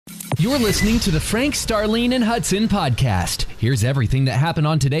You're listening to the Frank, Starlene, and Hudson podcast. Here's everything that happened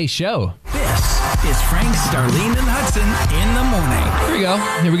on today's show. This is Frank, Starlene, and Hudson in the morning.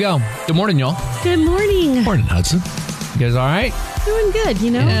 Here we go. Good morning, y'all. Good morning. Morning, Hudson. You guys all right? Doing good,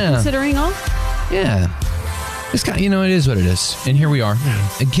 considering all. Yeah. It's kind of, it is what it is. And here we are.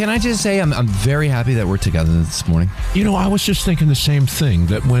 And can I just say I'm very happy that we're together this morning. I was just thinking the same thing,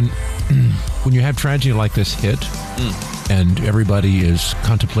 that when you have tragedy like this hit and everybody is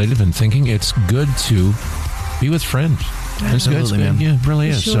contemplative and thinking, it's good to be with friends. Absolutely, man. Yeah, it really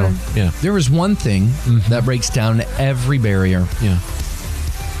is. Sure. So, yeah. There is one thing that breaks down every barrier. Yeah.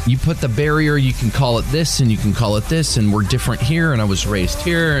 You put the barrier, you can call it this and you can call it this, and we're different here, and I was raised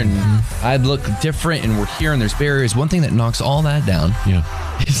here, and I'd look different, and we're here, and there's barriers. One thing that knocks all that down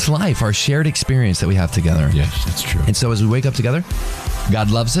is life, our shared experience that we have together. Yes, that's true. And so as we wake up together,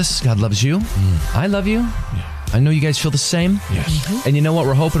 God loves us. God loves you. I love you. Yeah. I know you guys feel the same. Yes. And you know what?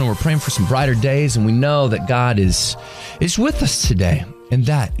 We're hoping and we're praying for some brighter days, and we know that God is with us today. And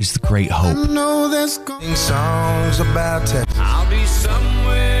that is the great hope. I know there's songs about Texas. I'll be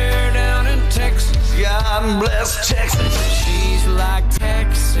somewhere down in Texas. God bless Texas. She's like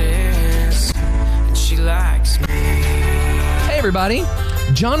Texas, and she likes me. Hey, everybody.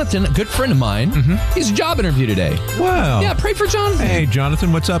 Jonathan, a good friend of mine, he's a job interview today. Wow. Yeah, pray for Jonathan. Hey,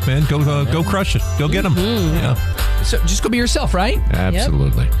 Jonathan, what's up, man? Go crush it. Go get him. Yeah. So just go be yourself, right?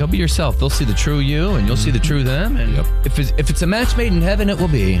 Absolutely. Go be yourself. They'll see the true you, and you'll see the true them. And if it's a match made in heaven, it will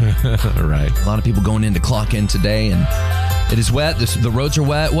be. Right. A lot of people going in to clock in today, and it is wet. The roads are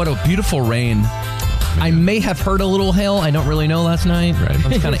wet. What a beautiful rain. I may have heard a little hail. I don't really know last night. Right. I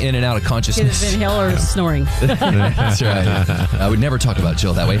was kind of in and out of consciousness. Could have been hail or snoring. That's right. I would never talk about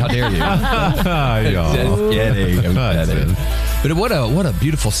Jill that way. How dare you? Just kidding. I'm kidding. But what a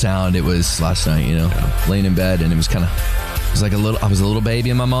beautiful sound it was last night, laying in bed, and it was like I was a little baby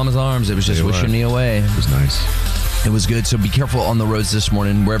in my mama's arms. It was just wishing me away. It was nice. It was good. So be careful on the roads this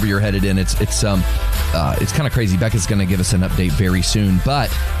morning, wherever you're headed in. It's kind of crazy. Becca's going to give us an update very soon.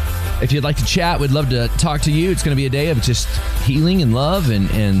 But if you'd like to chat, we'd love to talk to you. It's going to be a day of just healing and love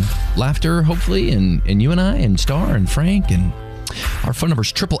and laughter, hopefully. And you and I and Star and Frank, and our phone number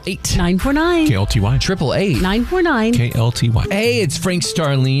is 888-949. KLTY. 888-949. KLTY. Hey, it's Frank,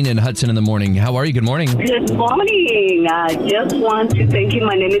 Starlene, and Hudson in the morning. How are you? Good morning. Good morning. I just want to thank you.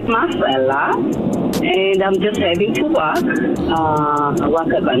 My name is Marcella, and I'm just heading to work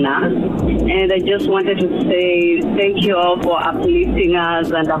at Banana. And I just wanted to say thank you all for uplifting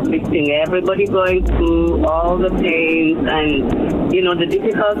us and uplifting everybody going through all the pains and, the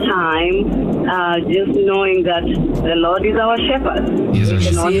difficult time. Just knowing that the Lord is our shepherd. Yes, we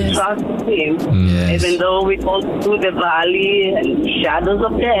can only trust Him. Yes. Even though we go through the valley and shadows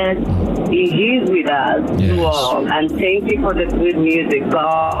of death, He is with us through all. And thank you for the good music.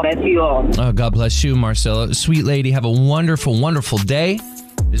 God bless you all. Oh, God bless you, Marcella. Sweet lady, have a wonderful, wonderful day.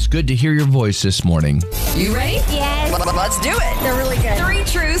 It's good to hear your voice this morning. You ready? Yes. Let's do it. They're really good. 3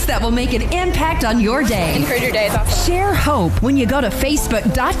 truths that will make an impact on your day. Improve your day. It's awesome. Share hope when you go to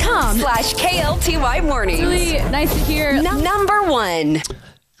Facebook.com/KLTY Mornings. It's really nice to hear. Number 1.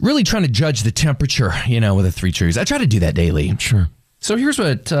 Really trying to judge the temperature, with the 3 truths. I try to do that daily. Sure. So here's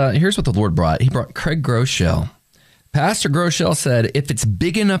what the Lord brought. He brought Craig Groeschel. Pastor Groeschel said, if it's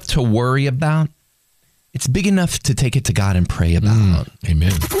big enough to worry about, it's big enough to take it to God and pray about.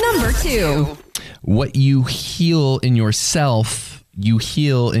 Amen. Number 2. What you heal in yourself, you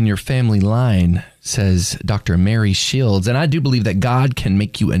heal in your family line, says Dr. Mary Shields. And I do believe that God can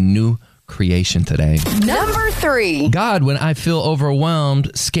make you a new creation today. Number 3. God, when I feel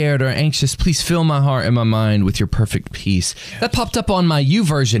overwhelmed, scared, or anxious, please fill my heart and my mind with your perfect peace. That popped up on my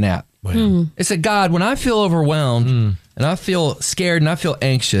YouVersion app. It said, God, when I feel overwhelmed and I feel scared and I feel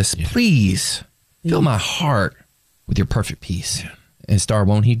anxious, please fill my heart with your perfect peace. And Star,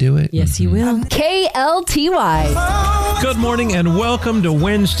 won't he do it? Yes, he will. KLTY. Good morning and welcome to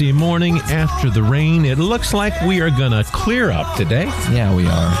Wednesday morning after the rain. It looks like we are going to clear up today. Yeah, we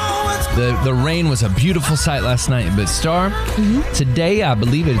are. The rain was a beautiful sight last night, but Star, today I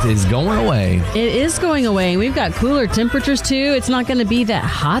believe it is going away. It is going away. We've got cooler temperatures too. It's not going to be that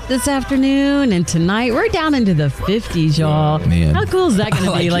hot this afternoon, and tonight we're down into the 50s, y'all. Man. How cool is that going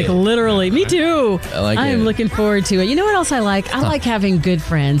to be? like it. Literally, me too. I am looking forward to it. You know what else I like? I like having good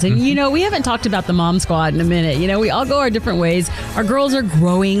friends, and we haven't talked about the Mom Squad in a minute. We all go our different ways. Our girls are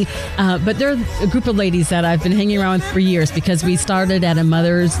growing, but they're a group of ladies that I've been hanging around with for years because we started at a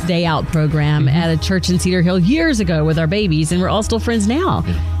Mother's Day Out program at a church in Cedar Hill years ago with our babies, and we're all still friends now.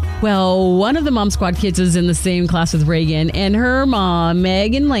 Well, one of the Mom Squad kids is in the same class with Reagan, and her mom,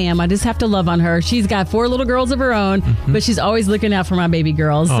 Megan Lamb, I just have to love on her. She's got 4 little girls of her own, but she's always looking out for my baby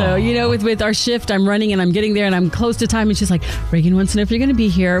girls. So, you know, with our shift, I'm running and I'm getting there and I'm close to time, and she's like, Reagan wants to know if you're going to be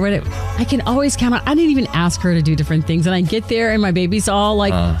here. But I can always count on. I didn't even ask her to do different things, and I get there and my baby's all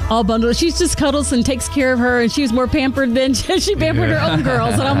all bundled. She just cuddles and takes care of her, and she was more pampered than she pampered her own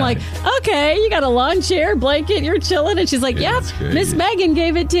girls. And I'm like, okay, you got a lawn chair, blanket, you're chilling. And she's like, yep, Miss Megan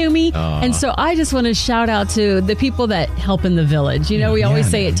gave it to me. And so I just want to shout out to the people that help in the village. You know, we always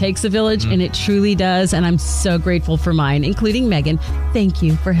say it takes a village, and it truly does. And I'm so grateful for mine, including Megan. Thank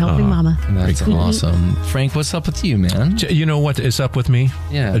you for helping Mama. That's awesome. Frank, what's up with you, man? You know what is up with me?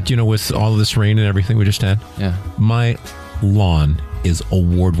 Yeah. You know, with all of this rain and everything we just had? Yeah. My lawn is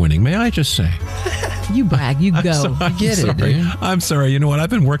award-winning. May I just say? You brag. You go. I get it, dude. I'm sorry. You know what? I've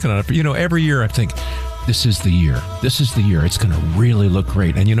been working on it. You know, every year I think, this is the year. This is the year. It's going to really look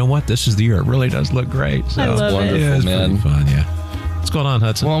great. And you know what? This is the year. It really does look great. So I love wonderful, it. Yeah, it's man. pretty fun, yeah. What's going on,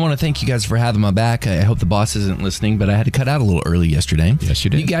 Hudson? Well, I want to thank you guys for having my back. I hope the boss isn't listening, but I had to cut out a little early yesterday. Yes,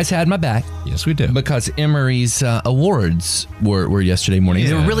 you did. You guys had my back. Yes, we did. Because Emery's awards were yesterday morning.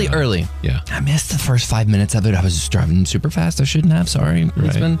 They were really early. Yeah. I missed the first 5 minutes of it. I was just driving super fast. I shouldn't have. Sorry,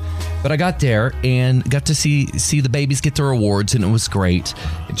 policeman. But I got there and got to see the babies get their awards, and it was great.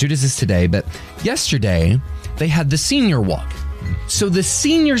 Judas is today, but yesterday they had the senior walk. So the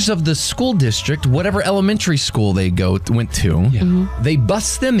seniors of the school district, whatever elementary school they went to, they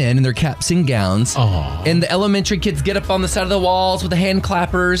bust them in their caps and gowns. And the elementary kids get up on the side of the walls with the hand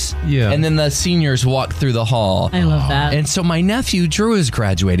clappers. Yeah. And then the seniors walk through the hall. I love that. And so my nephew Drew is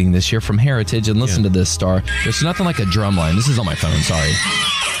graduating this year from Heritage, and listen to this, Star. There's nothing like a drum line. This is on my phone, sorry.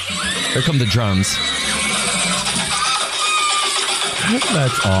 Here come the drums.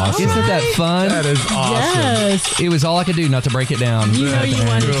 That's awesome. Isn't that fun? That is awesome. Yes. It was all I could do not to break it down. You know you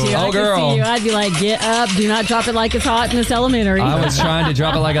wanted to. I Oh, could girl. see you. I'd be like, get up. Do not drop it like it's hot in this elementary. I was trying to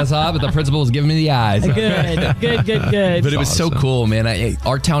drop it like I saw, but the principal was giving me the eyes. Good. But it was so cool, man.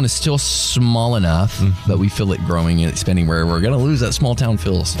 Our town is still small enough that we feel it growing and expanding where we're going to lose that small town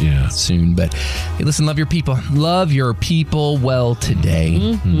feel soon. But hey, listen, love your people. Love your people well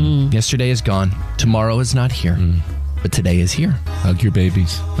today. Yesterday is gone. Tomorrow is not here. But today is here. Hug your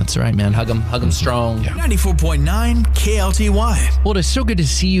babies. That's right, man. Hug them strong. 94.9 KLTY. Well, it's so good to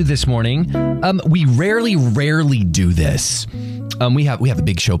see you this morning. We rarely do this. We have a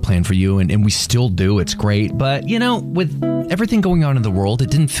big show planned for you, and we still do. It's great. But, you know, with everything going on in the world,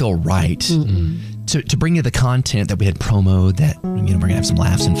 it didn't feel right to bring you the content that we had promoed that, you know, we're going to have some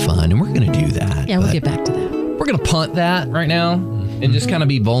laughs and fun, and we're going to do that. Yeah, we'll get back to that. We're going to punt that right now and just kind of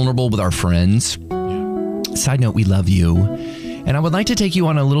be vulnerable with our friends. Side note, we love you. And I would like to take you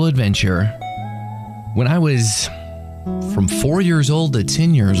on a little adventure. When I was from 4 years old to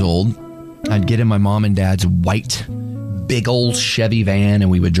 10 years old, I'd get in my mom and dad's white, big old Chevy van, and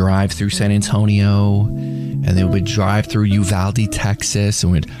we would drive through San Antonio, and then we'd drive through Uvalde, Texas,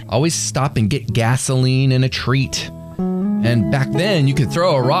 and we'd always stop and get gasoline and a treat. And back then, you could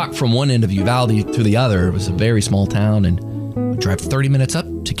throw a rock from one end of Uvalde to the other. It was a very small town, and we'd drive 30 minutes up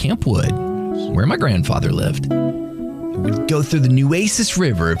to Camp Wood, where my grandfather lived. We'd go through the Nueces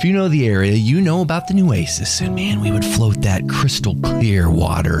River. If you know the area, you know about the Nueces. And man, we would float that crystal clear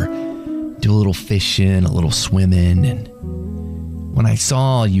water, do a little fishing, a little swimming. And when I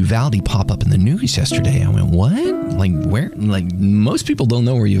saw Uvalde pop up in the news yesterday, I went, what? Like where? Like most people don't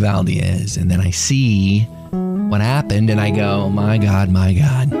know where Uvalde is. And then I see what happened and I go, my God, my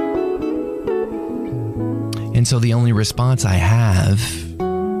God. And so the only response I have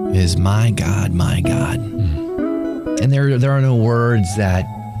is my God, my God. And there are no words that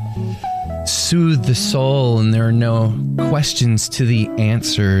soothe the soul, and there are no questions to the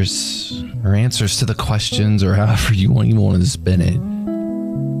answers, or answers to the questions, or however you want to spin it,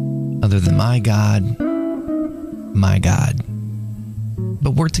 other than my God, my God.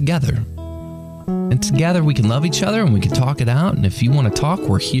 But we're together. And together we can love each other and we can talk it out. And if you want to talk,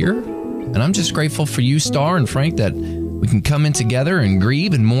 we're here. And I'm just grateful for you, Star and Frank, that we can come in together and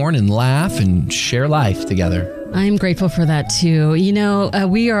grieve and mourn and laugh and share life together. I'm grateful for that too. You know,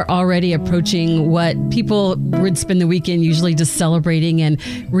 we are already approaching what people would spend the weekend usually just celebrating and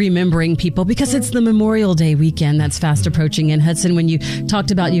remembering people, because it's the Memorial Day weekend that's fast approaching. And Hudson, when you talked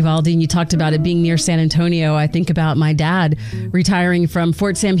about Uvalde and you talked about it being near San Antonio, I think about my dad retiring from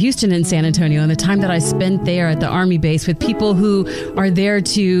Fort Sam Houston in San Antonio and the time that I spent there at the Army base with people who are there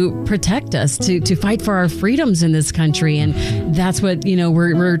to protect us, to fight for our freedoms in this country. And that's what, you know,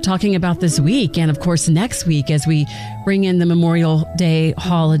 we're talking about this week. And of course, next week, as as we bring in the Memorial Day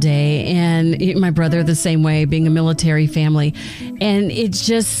holiday, and my brother the same way, being a military family. And it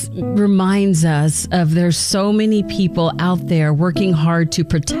just reminds us of there's so many people out there working hard to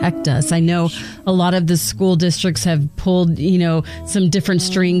protect us. I know a lot of the school districts have pulled, some different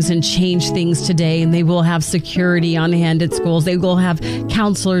strings and changed things today, and they will have security on hand at schools. They will have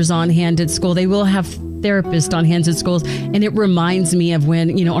counselors on hand at school. They will have therapists on hands at schools. And it reminds me of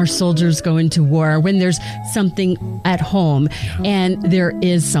when, our soldiers go into war, when there's something at home, and there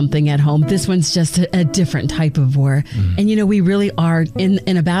is something at home. This one's just a different type of war. And, we really are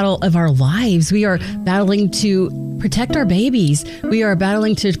in a battle of our lives. We are battling to protect our babies. We are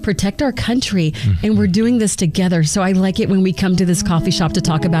battling to protect our country, and we're doing this together. So I like it when we come to this coffee shop to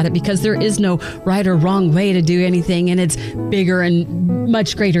talk about it, because there is no right or wrong way to do anything. And it's bigger and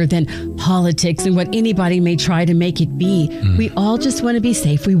much greater than politics and what anybody may try to make it be. We all just want to be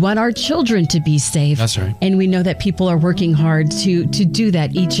safe. We want our children to be safe. That's right. And we know that people are working hard to do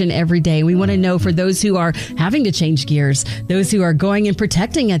that each and every day. We want to know, for those who are having to change gears, those who are going and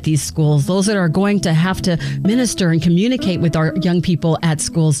protecting at these schools, those that are going to have to minister and communicate with our young people at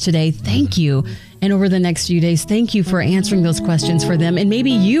schools today, thank you. And over the next few days, thank you for answering those questions for them. And maybe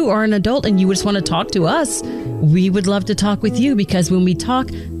you are an adult and you just want to talk to us. We would love to talk with you, because when we talk,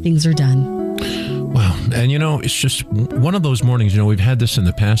 things are done. Wow. And, it's just one of those mornings, we've had this in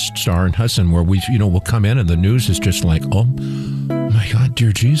the past, Star and Hudson, where we've, we'll come in and the news is just like, oh my God,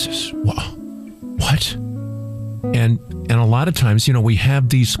 dear Jesus. What? And a lot of times, we have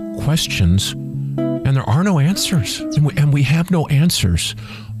these questions and there are no answers, and we have no answers.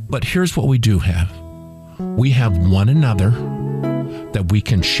 But here's what we do have. We have one another that we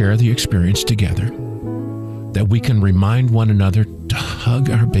can share the experience together, that we can remind one another to hug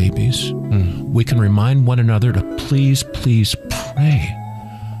our babies. We can remind one another to please, please pray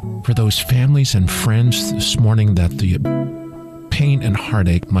for those families and friends this morning, that the pain and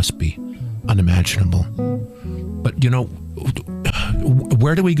heartache must be unimaginable. But,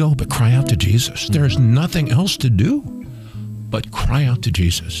 where do we go but cry out to Jesus? There's nothing else to do but cry out to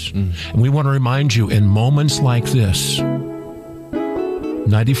Jesus. And we want to remind you, in moments like this,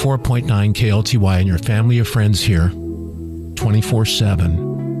 94.9 KLTY and your family of friends here,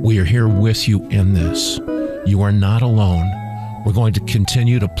 24/7, we are here with you in this. You are not alone. We're going to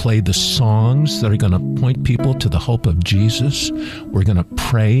continue to play the songs that are going to point people to the hope of Jesus. We're going to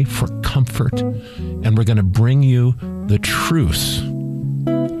pray for comfort, and we're going to bring you the truth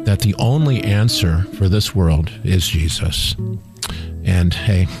that the only answer for this world is Jesus. And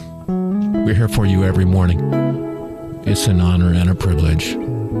hey, we're here for you every morning. It's an honor and a privilege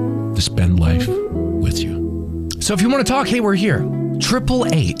to spend life with you. So if you want to talk, hey, we're here.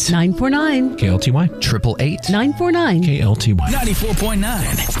 888-949 KLTY. 888-949 KLTY.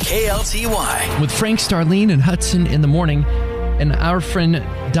 94.9 KLTY. With Frank, Starlene, and Hudson in the morning. And our friend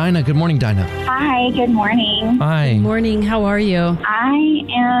Dinah. Good morning, Dinah. Hi, good morning. Hi. Good morning. How are you? I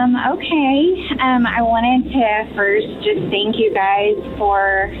am okay. I wanted to first just thank you guys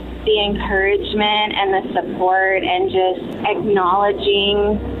for the encouragement and the support, and just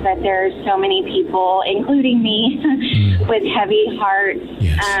acknowledging that there's so many people, including me, with heavy hearts.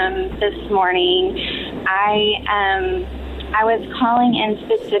 This morning. I was calling in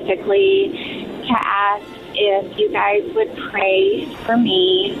specifically to ask if you guys would pray for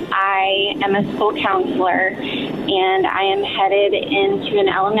me. I am a school counselor, and I am headed into an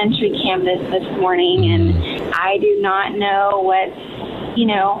elementary campus this morning, and I do not know what's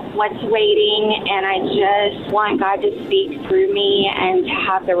waiting, and I just want God to speak through me and to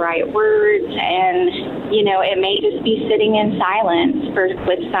have the right words, and, it may just be sitting in silence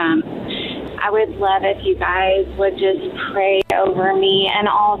with some. I would love if you guys would just pray over me and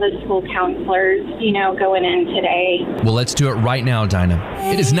all the school counselors, going in today. Well, let's do it right now, Dinah.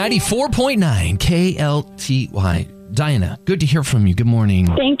 It is 94.9 KLTY. Diana, good to hear from you. Good morning.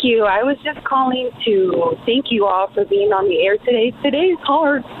 Thank you. I was just calling to thank you all for being on the air today. Today is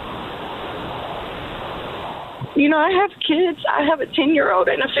hard. I have kids. I have a 10-year-old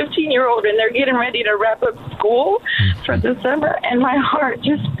and a 15-year-old, and they're getting ready to wrap up school for December, and my heart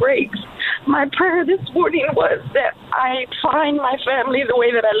just breaks. My prayer this morning was that I find my family the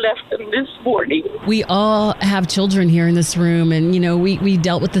way that I left them this morning. We all have children here in this room, and, we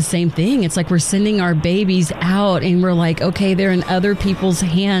dealt with the same thing. It's like we're sending our babies out, and we're like, okay, they're in other people's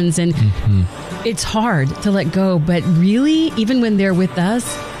hands, and it's hard to let go. But really, even when they're with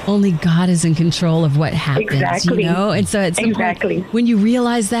us, only God is in control of what happens, Exactly. And so at some point, when you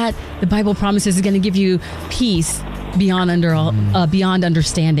realize that, the Bible promises is going to give you peace beyond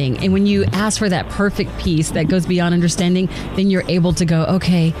understanding. And when you ask for that perfect peace that goes beyond understanding, then you're able to go,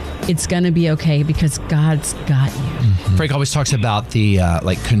 okay, it's going to be okay because God's got you. Frank always talks about the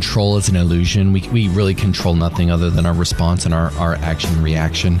control is an illusion. We really control nothing other than our response and our action and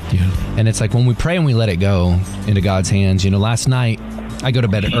reaction. Yeah. And it's like when we pray and we let it go into God's hands. Last night I go to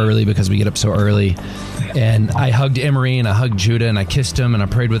bed early because we get up so early. And I hugged Emery and I hugged Judah and I kissed them and I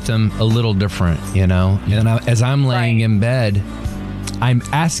prayed with them a little different, And as I'm laying in bed, I'm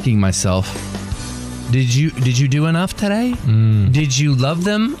asking myself, did you do enough today? Did you love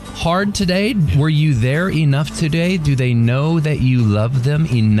them hard today? Were you there enough today? Do they know that you love them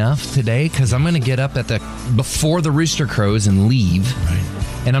enough today? Because I'm going to get up before the rooster crows and leave.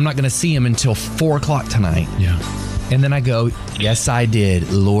 Right. And I'm not going to see him until 4 o'clock tonight. Yeah. And then I go, yes, I did.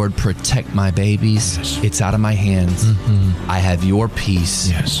 Lord, protect my babies. Yes. It's out of my hands. I have your peace.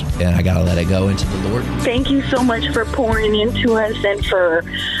 Yes. And I got to let it go into the Lord. Thank you so much for pouring into us and for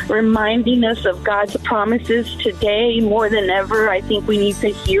reminding us of God's promises today more than ever. I think we need to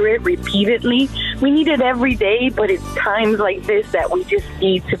hear it repeatedly. We need it every day, but it's times like this that we just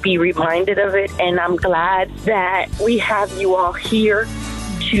need to be reminded of it. And I'm glad that we have you all here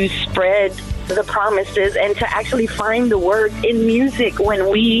to spread the promises and to actually find the words in music when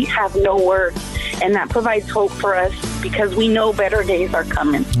we have no words. And that provides hope for us because we know better days are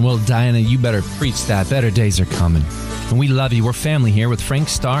coming. Well, Diana, you better preach that. Better days are coming. And we love you. We're family here with Frank,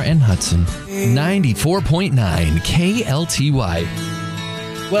 Star, and Hudson. 94.9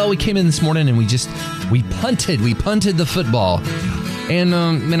 KLTY. Well, we came in this morning and we punted the football. And,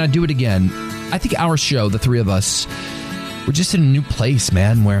 man, I'd do it again. I think our show, the three of us, we're just in a new place,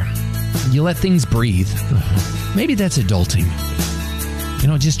 man, where you let things breathe. Maybe that's adulting.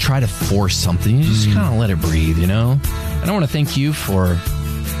 Just try to force something. You just kind of let it breathe, And I want to thank you for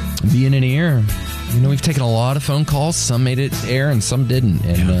being an ear. We've taken a lot of phone calls. Some made it air and some didn't.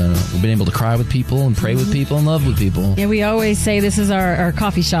 And we've been able to cry with people and pray with people and love with people. Yeah, we always say this is our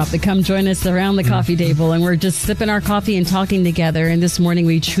coffee shop. To come join us around the coffee table. And we're just sipping our coffee and talking together. And this morning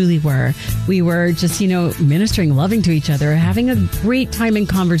we truly were. We were just, ministering, loving to each other, having a great time in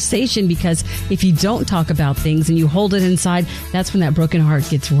conversation. Because if you don't talk about things and you hold it inside, that's when that broken heart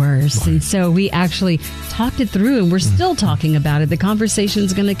gets worse. Right. And so we actually talked it through and we're still talking about it. The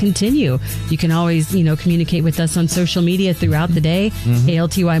conversation's going to continue. You can always communicate with us on social media throughout the day.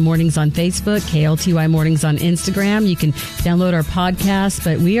 KLTY Mornings on Facebook, KLTY Mornings on Instagram. You can download our podcast,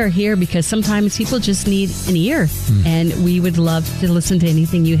 but we are here because sometimes people just need an ear, and we would love to listen to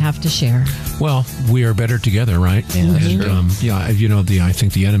anything you have to share. Well, we are better together, right? Yeah, and I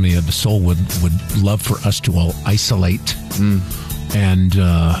think the enemy of the soul would love for us to all isolate. And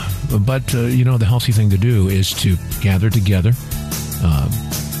but the healthy thing to do is to gather together.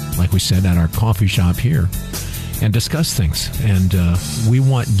 Like we said, at our coffee shop here, and discuss things. And we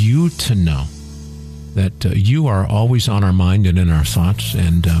want you to know that you are always on our mind and in our thoughts.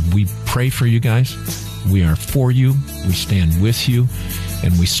 And we pray for you guys. We are for you. We stand with you.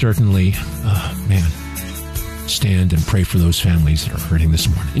 And we certainly, stand and pray for those families that are hurting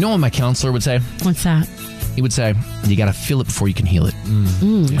this morning. You know what my counselor would say? What's that? He would say, you got to feel it before you can heal it.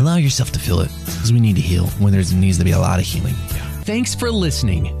 Allow yourself to feel it, because we need to heal when there needs to be a lot of healing. Yeah. Thanks for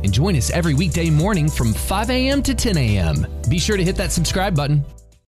listening, and join us every weekday morning from 5 a.m. to 10 a.m. Be sure to hit that subscribe button.